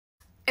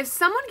If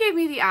someone gave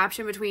me the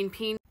option between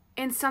peanut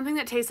and something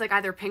that tastes like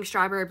either pink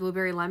strawberry or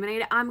blueberry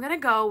lemonade, I'm going to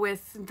go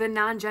with the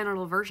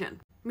non-genital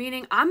version.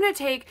 Meaning I'm going to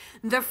take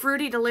the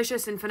fruity,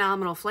 delicious, and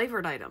phenomenal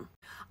flavored item.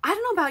 I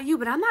don't know about you,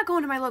 but I'm not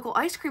going to my local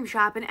ice cream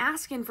shop and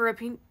asking for a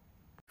pink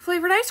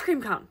flavored ice cream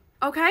cone,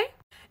 okay?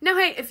 Now,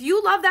 hey, if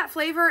you love that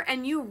flavor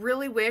and you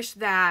really wish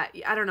that,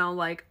 I don't know,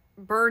 like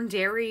Burn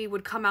Dairy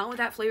would come out with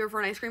that flavor for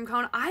an ice cream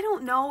cone, I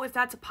don't know if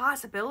that's a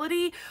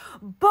possibility,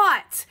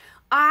 but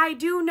I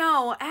do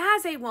know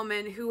as a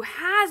woman who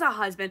has a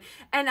husband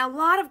and a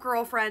lot of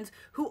girlfriends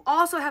who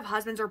also have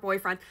husbands or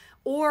boyfriends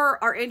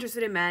or are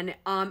interested in men,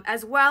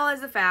 as well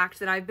as the fact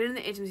that I've been in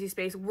the intimacy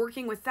space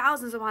working with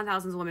thousands upon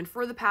thousands of women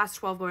for the past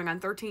 12 going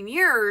on 13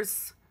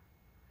 years,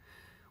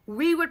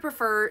 we would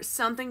prefer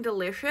something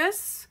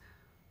delicious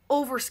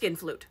over skin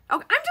flute.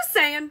 Okay, I'm just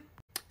saying.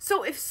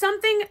 So if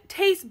something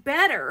tastes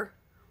better,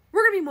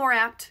 we're going to be more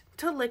apt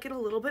to lick it a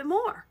little bit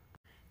more.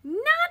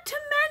 Not to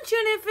mention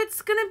if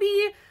it's going to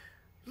be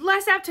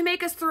less apt to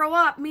make us throw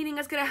up, meaning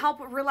it's going to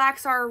help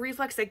relax our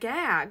reflex of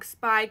gags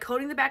by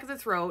coating the back of the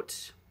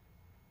throat.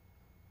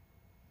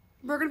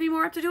 We're going to be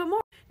more apt to do it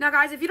more. Now,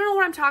 guys, if you don't know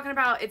what I'm talking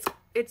about,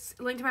 it's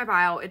linked in my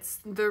bio. It's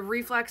the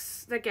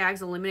reflex that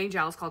gags eliminating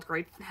gel. It's called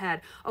Great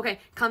Head. Okay,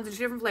 comes in 2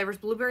 different flavors,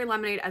 blueberry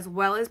lemonade as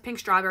well as pink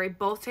strawberry.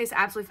 Both taste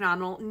absolutely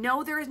phenomenal.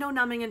 No, there is no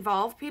numbing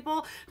involved,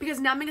 people, because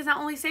numbing is not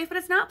only safe, but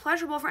it's not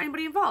pleasurable for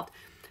anybody involved.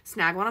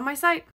 Snag one on my site.